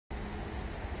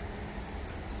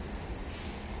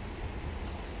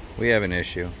We have an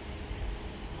issue.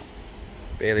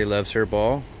 Bailey loves her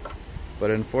ball, but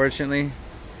unfortunately,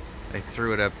 I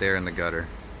threw it up there in the gutter.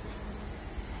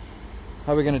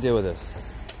 How are we gonna deal with this?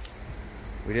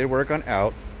 We did work on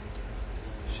out.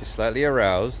 She's slightly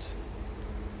aroused.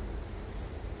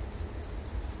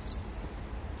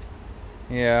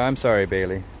 Yeah, I'm sorry,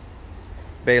 Bailey.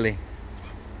 Bailey,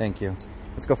 thank you.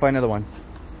 Let's go find another one.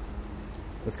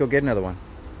 Let's go get another one.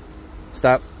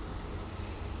 Stop.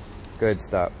 Good,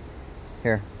 stop.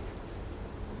 Here.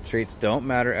 Treats don't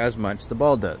matter as much, the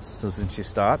ball does. So since she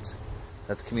stopped,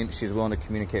 that's she's willing to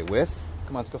communicate with.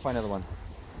 Come on, let's go find another one.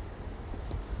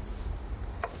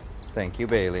 Thank you,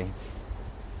 Bailey.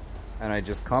 And I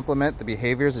just compliment the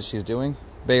behaviors that she's doing.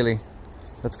 Bailey,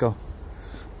 let's go.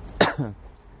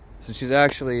 So she's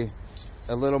actually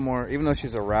a little more, even though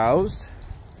she's aroused,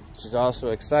 she's also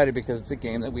excited because it's a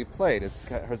game that we played.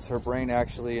 It's her brain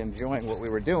actually enjoying what we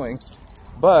were doing.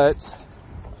 But,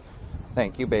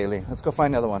 thank you, Bailey. Let's go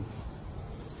find another one.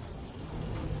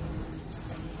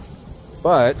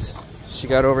 But, she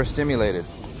got overstimulated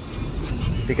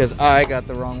because I got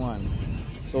the wrong one.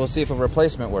 So we'll see if a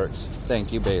replacement works.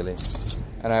 Thank you, Bailey.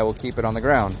 And I will keep it on the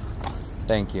ground.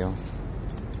 Thank you.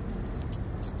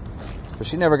 But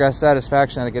she never got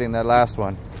satisfaction out of getting that last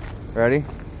one. Ready?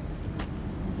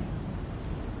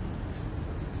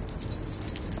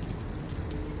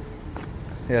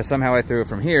 Yeah, somehow I threw it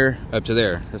from here up to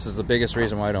there. This is the biggest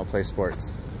reason why I don't play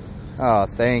sports. Oh,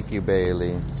 thank you,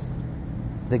 Bailey.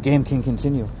 The game can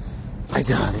continue. I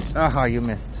got it. Oh, you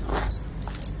missed.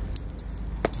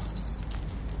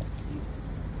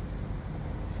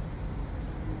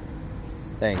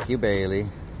 Thank you, Bailey.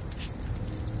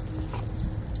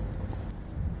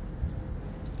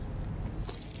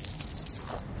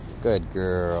 Good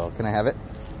girl. Can I have it?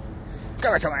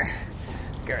 Give it to me.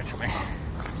 Give it to me.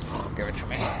 Give it to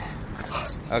me.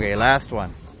 Okay, last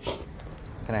one.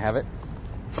 Can I have it?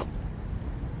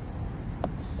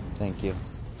 Thank you.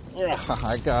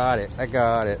 I got it. I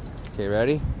got it. Okay,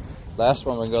 ready? Last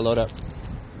one. We're going to go load up.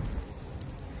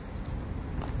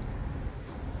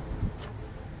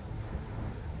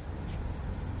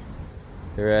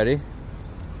 You ready?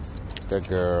 Good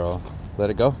girl. Let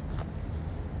it go.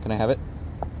 Can I have it?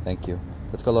 Thank you.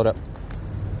 Let's go load up.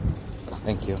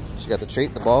 Thank you. She got the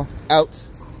treat, the ball. Out.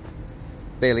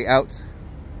 Bailey, out.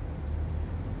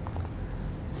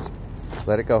 Just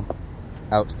let it go.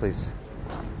 Out, please.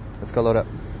 Let's go load up.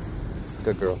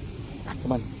 Good girl.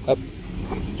 Come on, up.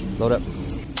 Load up.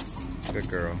 Good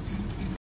girl.